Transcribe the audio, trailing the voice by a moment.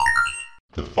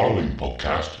The following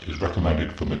podcast is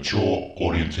recommended for mature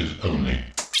audiences only.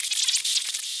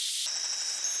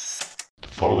 The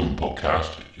following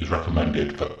podcast is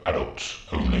recommended for adults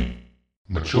only.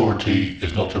 Maturity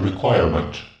is not a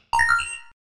requirement.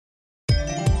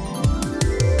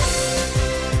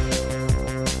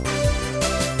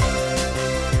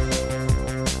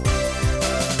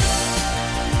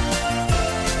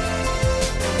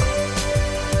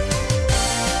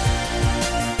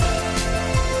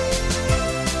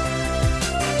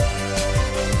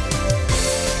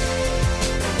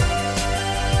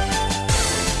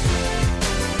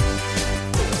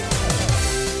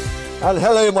 And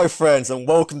hello my friends, and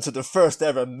welcome to the first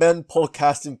ever Men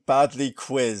Podcasting Badly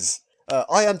quiz.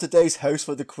 I am today's host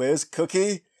for the quiz,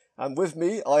 Cookie, and with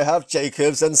me I have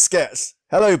Jacobs and Skets.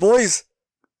 Hello boys!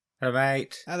 Hello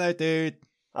mate. Hello dude.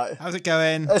 How's it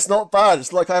going? It's not bad,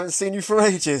 it's like I haven't seen you for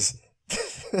ages.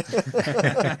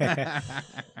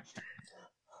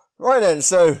 Right then,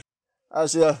 so,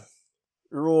 as you're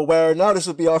all aware now, this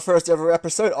will be our first ever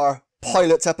episode, our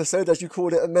pilot episode as you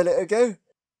called it a minute ago.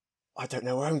 I don't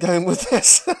know where I'm going with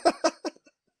this.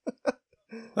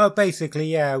 Well,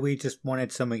 basically, yeah, we just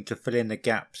wanted something to fill in the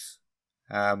gaps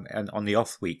and on the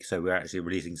off week, so we're actually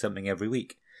releasing something every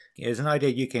week. It was an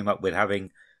idea you came up with,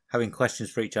 having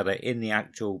questions for each other in the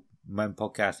actual Men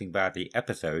Podcasting Badly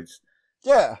episodes.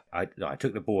 Yeah. I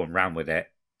took the ball and ran with it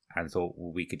and thought,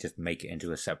 well, we could just make it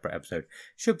into a separate episode.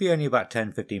 Should be only about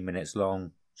 10-15 minutes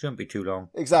long. Shouldn't be too long.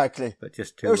 Exactly. But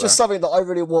just it was just something that I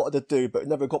really wanted to do, but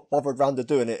never got bothered round to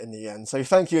doing it in the end. So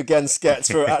thank you again,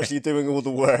 Skets, for actually doing all the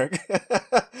work.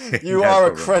 You are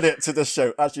a credit to the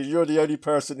show. Actually, you're the only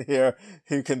person here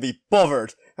who can be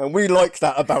bothered, and we like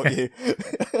that about you.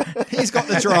 He's got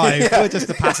the drive. Yeah. We're just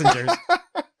the passengers.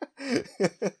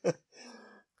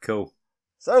 Cool.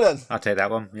 So then. I'll take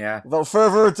that one, yeah. Without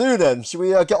further ado then, should we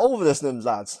get on with this then,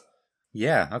 lads?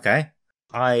 Yeah, okay.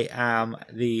 I am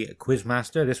the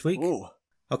quizmaster this week. Ooh.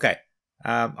 Okay.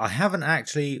 I haven't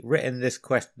actually written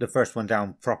the first one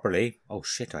down properly. Oh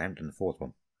shit, I haven't done the fourth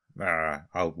one.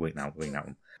 I'll wing that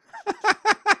one.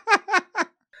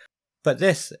 But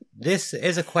this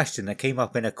is a question that came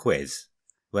up in a quiz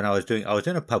when I was doing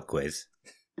a pub quiz.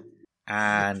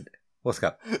 And what's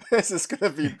up? This is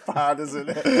going to be bad, isn't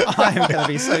it? I'm going to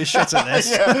be so shit at this.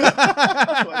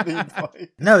 That's what I mean by...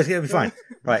 No, it's going to be fine.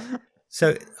 Right.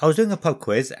 So I was doing a pub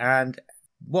quiz, and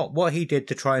what he did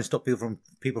to try and stop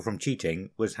people from cheating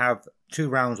was have 2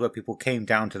 rounds where people came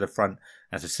down to the front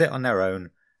and to sit on their own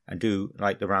and do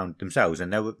like the round themselves.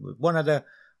 And there was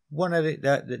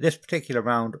this particular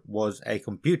round was a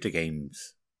computer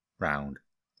games round,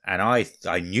 and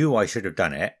I knew I should have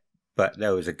done it, but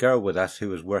there was a girl with us who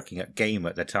was working at Game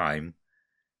at the time,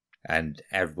 and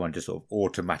everyone just sort of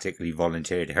automatically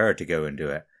volunteered her to go and do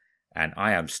it. And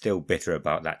I am still bitter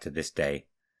about that to this day,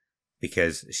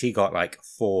 because she got like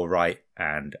 4 right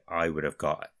and I would have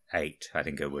got 8. I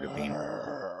think it would have been.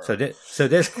 So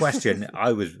this question,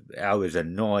 I was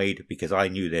annoyed because I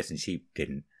knew this and she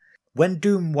didn't. When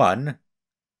Doom 1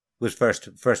 was first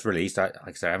released, like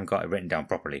I said, I haven't got it written down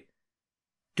properly.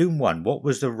 Doom 1, what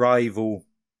was the rival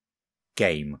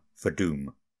game for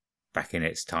Doom back in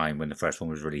its time when the first one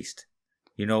was released?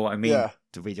 You know what I mean? Yeah.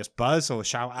 Do we just buzz or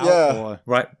shout out? Yeah. Or...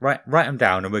 Write them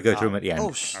down and we'll go through them at the end.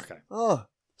 Okay. Oh,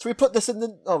 should we put this in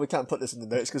the... Oh, we can't put this in the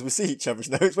notes because we see each other's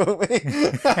notes, won't we?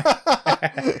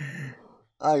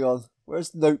 Hang on. Where's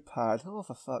the notepad? Oh,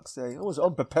 for fuck's sake. I was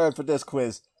unprepared for this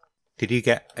quiz. Did you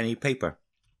get any paper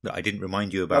that I didn't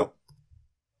remind you about?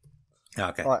 Nope.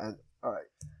 Okay. All right.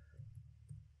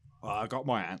 Well, I got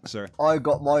my answer. I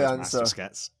got my answer.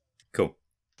 Cool.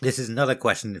 This is another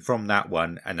question from that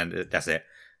one, and then that's it.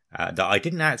 That I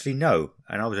didn't actually know,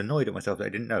 and I was annoyed at myself that I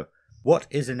didn't know. What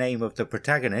is the name of the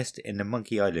protagonist in the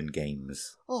Monkey Island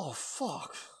games? Oh,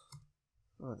 fuck.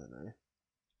 I don't know.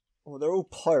 Oh, they're all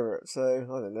pirates, so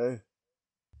I don't know.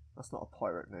 That's not a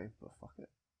pirate name, but fuck it.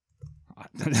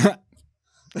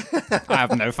 I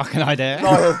have no fucking idea. No,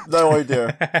 I have no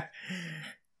idea.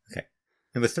 Okay.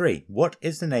 Number 3. What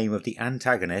is the name of the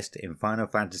antagonist in Final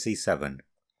Fantasy VII?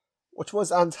 Which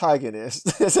was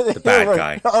antagonist? Isn't it The bad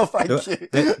guy. Oh, thank you.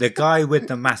 The guy with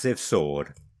the massive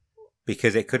sword.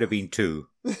 Because it could have been 2.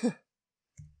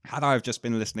 Had I have just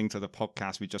been listening to the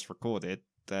podcast we just recorded,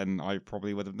 then I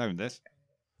probably would have known this.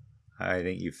 I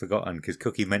think you've forgotten because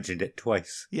Cookie mentioned it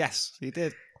twice. Yes, he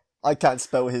did. I can't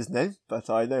spell his name, but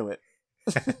I know it.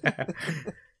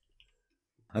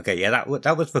 Okay, yeah,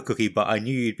 that was for Cookie, but I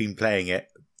knew you'd been playing it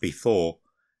before,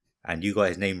 and you got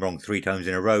his name wrong 3 times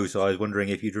in a row, so I was wondering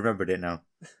if you'd remembered it now.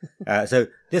 So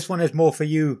this one is more for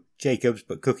you, Jacobs,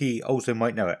 but Cookie also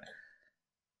might know it.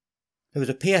 There was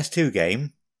a PS2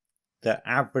 game that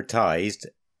advertised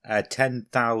a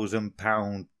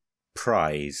 £10,000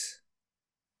 prize.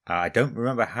 I don't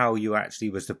remember how you actually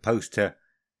were supposed to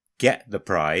get the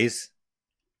prize.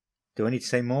 Do I need to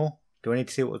say more? Do I need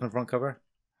to see what was on the front cover?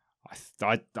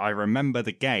 I remember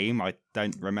the game. I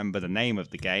don't remember the name of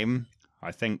the game.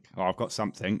 I think I've got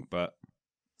something, but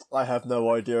I have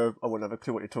no idea. I wouldn't have a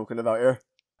clue what you're talking about here.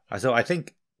 So I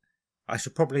think I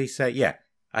should probably say, yeah.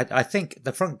 I think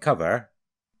the front cover,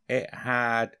 it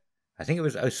had, I think it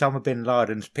was Osama bin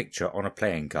Laden's picture on a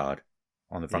playing card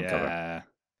on the front cover. Yeah.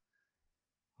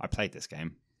 I played this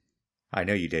game. I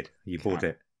know you did. You bought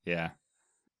it. Yeah.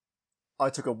 I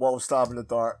took a wild stab in the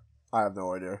dark. I have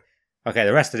no idea. Okay,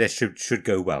 the rest of this should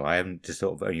go well. I haven't just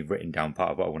sort of only written down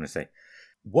part of what I want to say.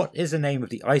 What is the name of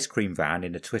the ice cream van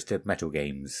in the Twisted Metal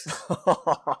games?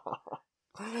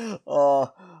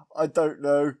 I don't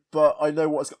know, but I know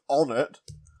what's on it.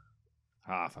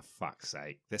 Ah, for fuck's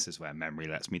sake. This is where memory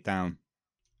lets me down.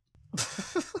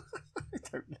 I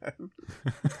don't know.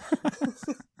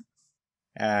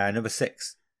 Number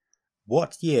 6.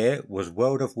 What year was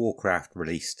World of Warcraft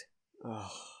released? I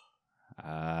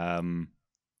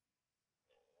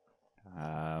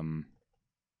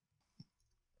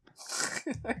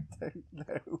don't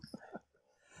know.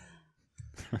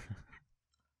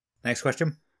 Next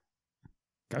question.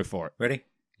 Go for it. Ready?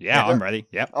 Yeah, I'm ready.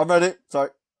 Yep. I'm ready. Sorry.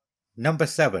 Number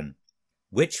 7.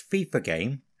 Which FIFA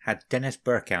game had Dennis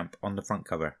Bergkamp on the front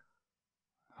cover?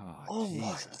 Oh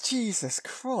my Jesus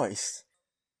Christ.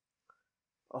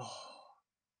 Oh,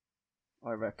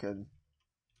 I reckon.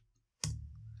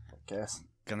 I guess.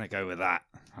 Gonna go with that.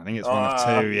 I think it's one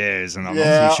of 2 years, and I'm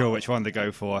not too sure which one to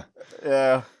go for.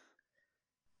 Yeah.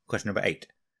 Question number 8.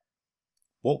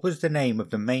 What was the name of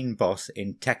the main boss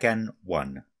in Tekken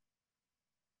 1?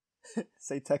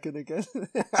 Say Tekken again?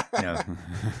 No.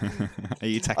 Are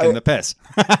you taking the piss?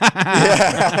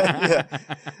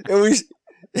 Yeah.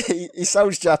 He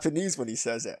sounds Japanese when he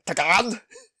says it. Tekken!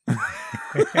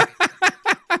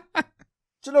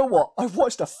 Do you know what? I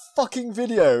watched a fucking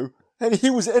video and he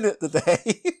was in it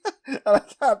today. And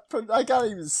I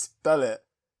can't even spell it.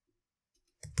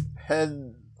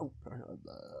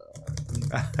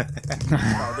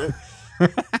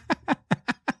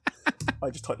 I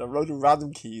just typed a load of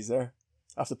random keys there.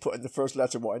 I have to put in the first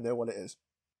letter what I know what it is.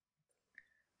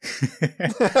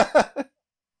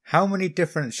 How many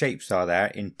different shapes are there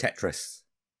in Tetris?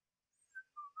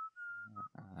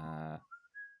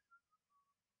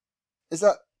 Is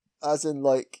that as in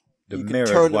like The you can mirrored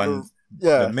turn ones.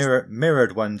 Yeah. The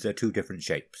mirrored ones are 2 different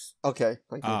shapes. Okay,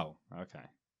 thank you. Oh, okay.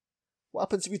 What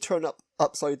happens if you turn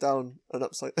upside down and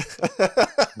upside?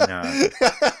 No.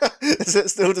 Is it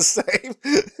still the same?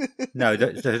 No,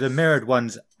 the mirrored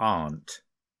ones aren't.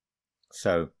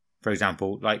 So, for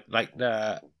example, like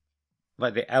the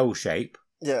L shape.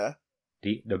 Yeah.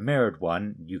 The mirrored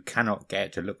one, you cannot get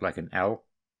it to look like an L,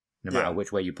 no matter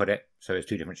which way you put it. So it's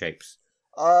 2 different shapes.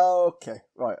 Okay.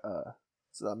 Right.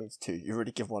 So that means 2. You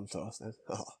already give 1 to us then.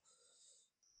 Oh.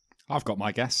 I've got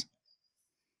my guess.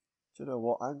 Do you know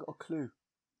what? I haven't got a clue.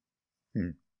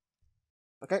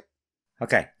 Okay.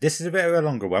 Okay, this is a bit of a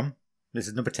longer one. This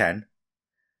is number 10.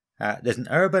 There's an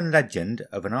urban legend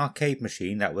of an arcade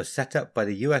machine that was set up by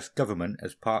the US government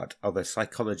as part of a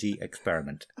psychology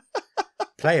experiment.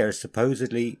 Players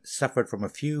supposedly suffered from a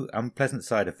few unpleasant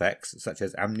side effects such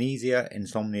as amnesia,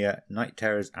 insomnia, night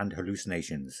terrors and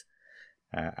hallucinations.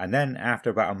 And then after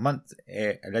about a month,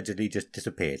 it allegedly just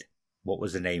disappeared. What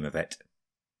was the name of it?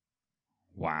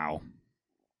 Wow.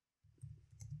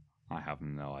 I have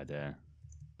no idea.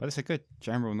 But it's a good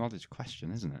general knowledge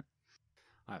question, isn't it?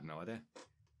 I have no idea.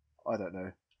 I don't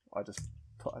know. I just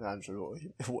put an answer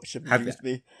what should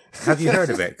be. Have you heard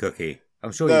of it, Cookie?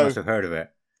 I'm sure No. you must have heard of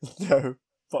it. No,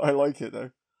 but I like it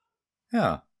though.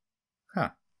 Yeah.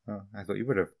 Huh. Well, I thought you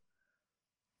would have.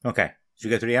 Okay. Should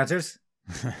we go through the answers?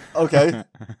 Okay.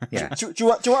 Yeah. Do you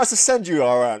want us to send you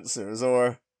our answers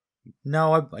or?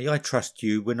 No, I trust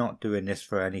you. We're not doing this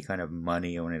for any kind of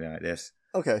money or anything like this.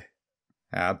 Okay.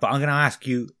 But I'm going to ask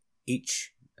you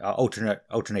each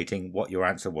alternating what your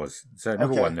answer was. So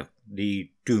number Okay. 1,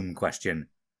 the Doom question.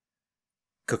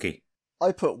 Cookie.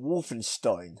 I put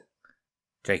Wolfenstein.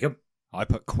 Jacob. I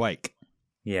put Quake.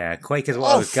 Yeah, Quake is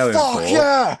what I was going fuck, for.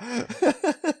 Yeah!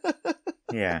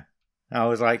 Yeah. I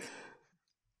was like,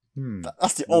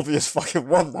 That's the obvious fucking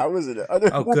one now, isn't it? I know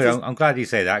Oh, good. I'm glad you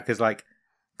say that because, like,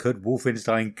 could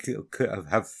Wolfenstein could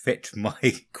have fit my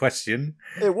question?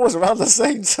 It was around the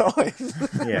same time.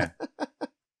 Yeah.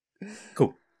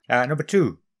 Cool. Number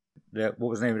 2. What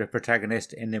was the name of the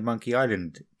protagonist in the Monkey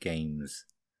Island games?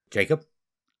 Jacob?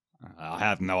 I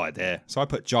have no idea. So I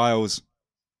put Giles.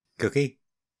 Cookie?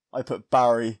 I put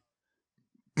Barry.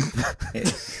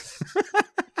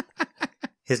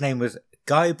 His name was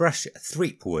Guybrush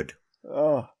Threepwood.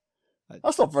 Oh,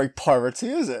 that's not very piratey,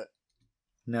 is it?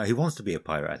 No, he wants to be a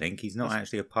pirate, I think. He's not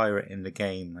actually a pirate in the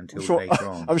game until sure, later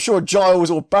on. I'm sure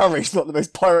Giles or Barry's not the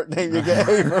most pirate name you get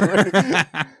over. Really.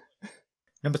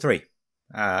 Number 3.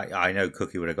 I know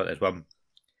Cookie would have got this one.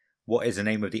 What is the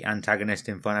name of the antagonist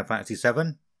in Final Fantasy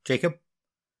VII? Jacob?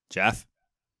 Jeff.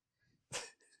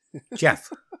 Jeff.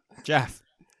 Jeff.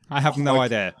 I have no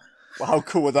idea. Well, how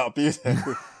cool would that be then?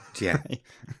 Yeah.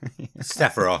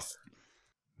 Sephiroth.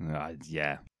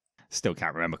 Yeah. Still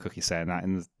can't remember Cookie saying that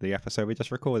in the episode we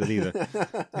just recorded either.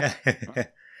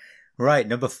 Right,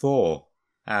 number 4.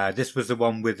 This was the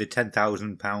one with the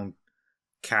 £10,000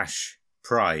 cash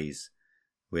prize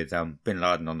with Bin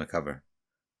Laden on the cover.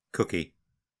 Cookie.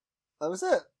 That was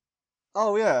it.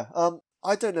 Oh yeah.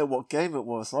 I don't know what game it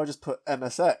was, so I just put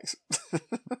MSX.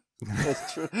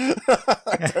 That's true.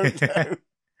 I don't know.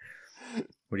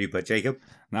 What do you put, Jacob?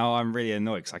 Now I'm really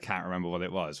annoyed because I can't remember what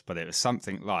it was, but it was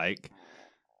something like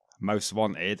Most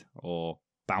Wanted or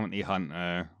Bounty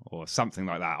Hunter or something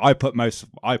like that. I put Most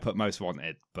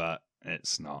Wanted, but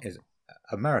it's not. It's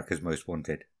America's Most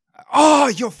Wanted. Oh,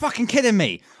 you're fucking kidding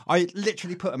me! I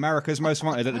literally put America's Most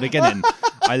Wanted at the beginning.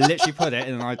 I literally put it,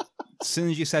 and as soon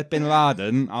as you said Bin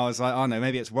Laden, I was like, oh no,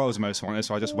 maybe it's World's Most Wanted,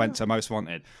 so I just went to Most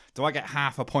Wanted. Do I get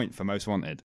half a point for Most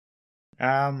Wanted?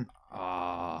 Has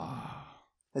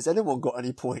anyone got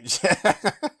any points?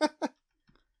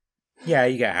 Yeah,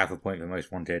 you get half a point for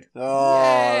Most Wanted.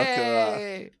 Oh, look at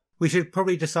that. We should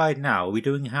probably decide now. Are we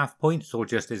doing half points or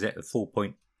just is it a full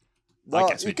point? No, I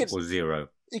guess we Or 0?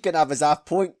 You can have his half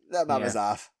point. Let him have his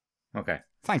half. Okay.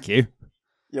 Thank you.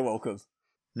 You're welcome.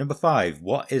 Number 5.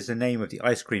 What is the name of the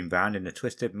ice cream van in the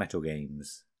Twisted Metal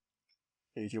games?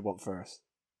 Who do you want first?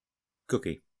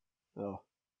 Cookie. Oh,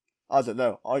 I don't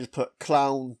know. I just put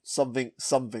clown something.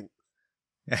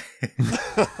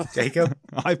 Jacob?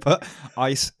 I put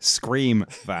Ice Scream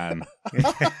Van.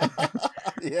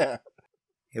 Yeah.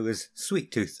 It was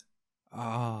Sweet Tooth.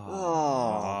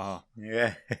 Oh.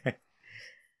 Yeah.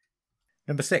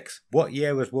 Number 6. What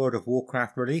year was World of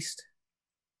Warcraft released?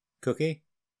 Cookie?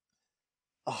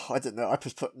 Oh, I don't know. I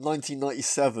just put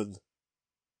 1997.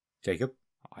 Jacob?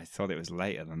 I thought it was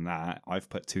later than that. I've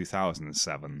put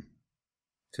 2007.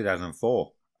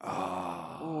 2004.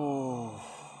 Oh.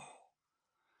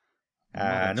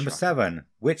 Number 7.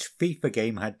 Which FIFA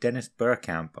game had Dennis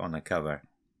Burkamp on the cover?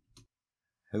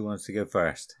 Who wants to go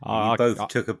first? You both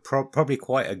took a probably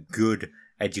quite a good,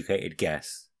 educated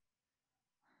guess.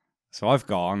 So I've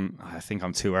gone, I think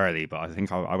I'm too early, but I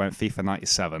think I went FIFA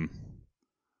 97.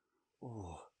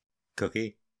 Oh.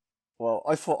 Cookie? Well,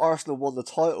 I thought Arsenal won the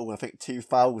title in, I think,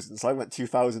 2000, so I went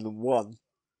 2001.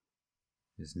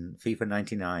 It's FIFA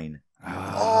 99.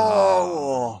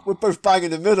 Oh, we're both bang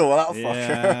in the middle of that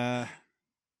fucker.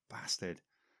 Bastard.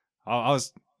 I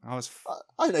was. I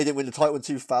know they didn't win the title in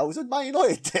 2000. Man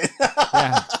United did.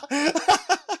 Yeah.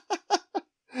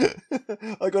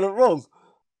 I got it wrong.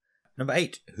 Number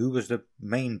 8. Who was the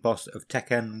main boss of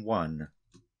Tekken 1?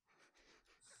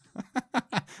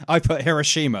 I put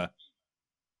Hiroshima.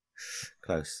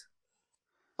 Close.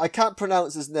 I can't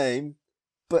pronounce his name,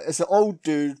 but it's an old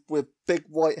dude with big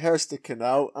white hair sticking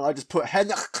out, and I just put Hen.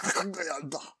 It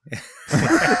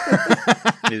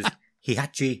was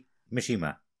Heihachi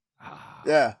Mishima.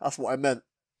 Yeah, that's what I meant.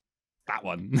 That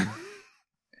one.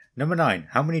 Number 9.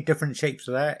 How many different shapes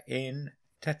are there in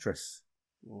Tetris?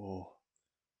 Oh.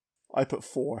 I put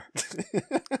 4.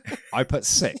 I put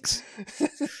 6.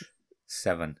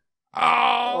 7.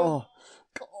 Oh,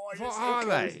 God, What are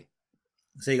they?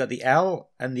 So you got the L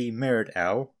and the mirrored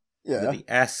L. Yeah. The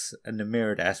S and the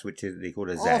mirrored S, which is they call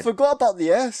a Z. Oh, I forgot about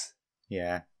the S.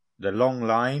 Yeah. The long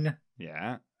line.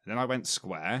 Yeah. Then I went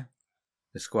square.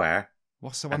 The square.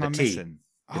 What's the one And I'm the T. missing?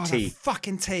 The Oh, T. the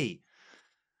fucking T.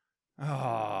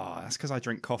 Oh, that's because I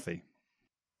drink coffee.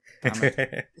 Damn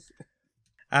it.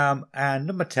 And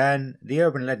number 10, the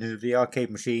urban legends of the arcade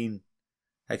machine,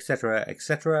 etc.,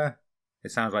 etc.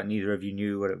 It sounds like neither of you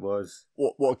knew what it was.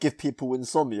 What give people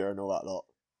insomnia and all that lot?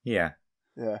 Yeah.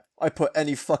 Yeah. I put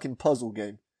any fucking puzzle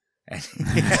game.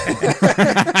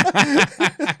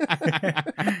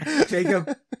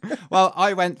 Jacob? Well,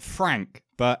 I went Frank,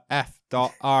 but F.R.A.A.N.K.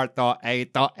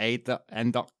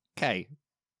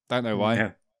 Don't know why.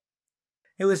 No.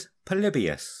 It was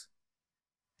Polybius.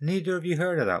 Neither of you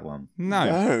heard of that one?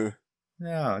 No.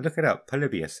 No, look it up.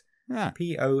 Polybius. Yeah.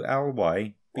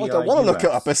 Polybius. I don't want to look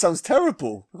it up. It sounds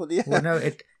terrible. Well, no,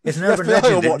 it's an The urban FBI are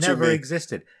legend. It watching never me.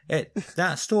 existed.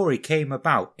 That story came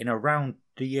about in around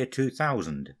the year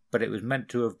 2000, but it was meant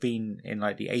to have been in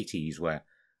like the 80s, where,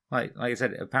 like I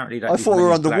said, apparently. Like I these thought we were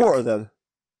Men in Black- underwater then.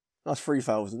 That's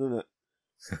 3,000, isn't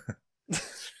it?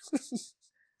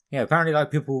 Yeah, apparently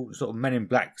like people, sort of Men in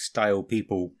Black style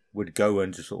people would go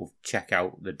and just sort of check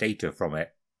out the data from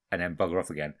it and then bugger off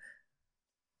again.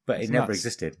 But it It's never nuts.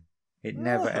 existed. It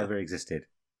never ever existed.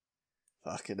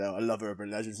 Fucking hell, I love urban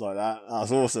legends like that.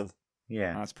 That's awesome.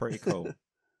 Yeah. That's pretty cool.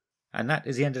 And that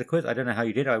is the end of the quiz. I don't know how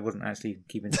you did. I wasn't actually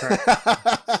keeping track.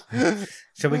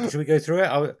 Shall we go through it?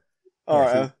 All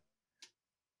right.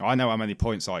 I know how many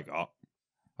points I got.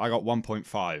 I got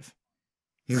 1.5.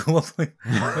 You got 1 point.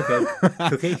 Okay.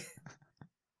 Cookie?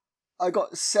 I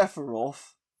got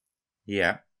Sephiroth.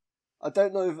 Yeah. I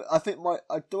don't know if I think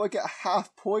do I get a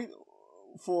half point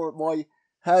for my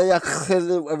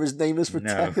whatever his name is for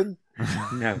No. Tekken?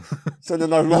 No. So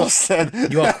then I lost then. You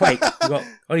got Quake.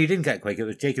 You didn't get Quake. It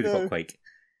was Jacob who No. got Quake.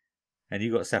 And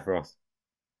you got Sephiroth.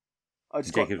 I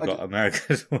just Jacob's I got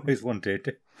America's Always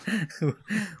Wanted.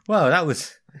 Well, that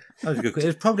was a good quiz. It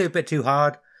was probably a bit too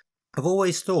hard. I've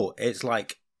always thought it's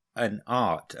like an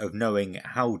art of knowing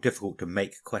how difficult to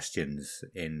make questions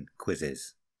in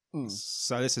quizzes.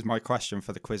 So this is my question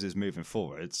for the quizzes moving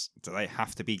forwards. Do they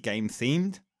have to be game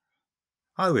themed?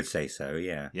 I would say so,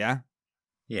 yeah. Yeah?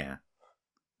 Yeah.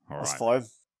 All That's right. fine.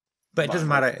 But it doesn't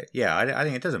Right. matter. Yeah, I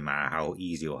think it doesn't matter how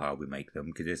easy or hard we make them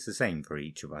because it's the same for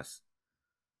each of us.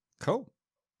 Cool.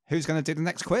 Who's going to do the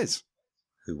next quiz?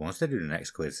 Who wants to do the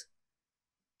next quiz?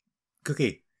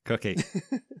 Cookie. Cookie.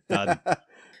 Done.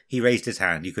 He raised his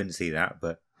hand. You couldn't see that,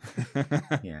 but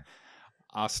yeah.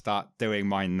 I'll start doing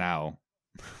mine now.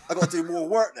 I got to do more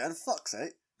work then. Fuck's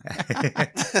sake.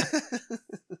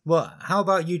 Well, how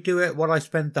about you do it while I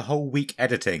spend the whole week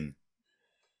editing?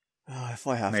 Oh, if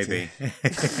I have Maybe. to.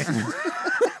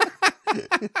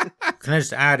 Can I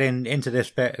just add into this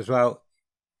bit as well?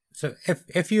 So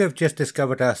if you have just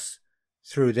discovered us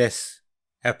through this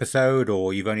episode,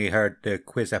 or you've only heard the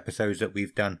quiz episodes that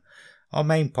we've done, our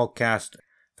main podcast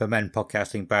for Men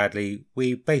Podcasting Badly,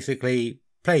 we basically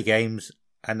play games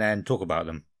and then talk about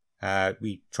them.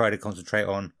 We try to concentrate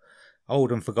on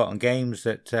old and forgotten games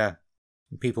that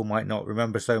people might not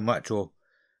remember so much, or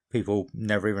people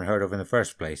never even heard of in the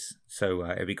first place. So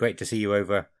it'd be great to see you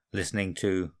over listening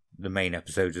to the main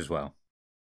episodes as well.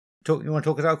 You want to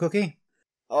talk us out, Cookie?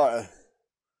 Alright.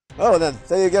 Oh, then,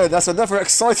 there you go. That's another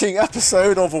exciting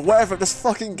episode of whatever this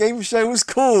fucking game show was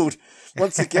called.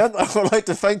 Once again, I would like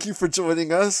to thank you for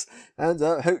joining us, and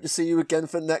hope to see you again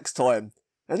for next time.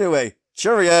 Anyway,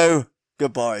 cheerio.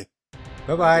 Goodbye.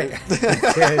 Bye-bye.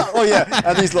 Oh, yeah,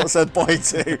 and these lot said bye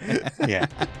too. Yeah.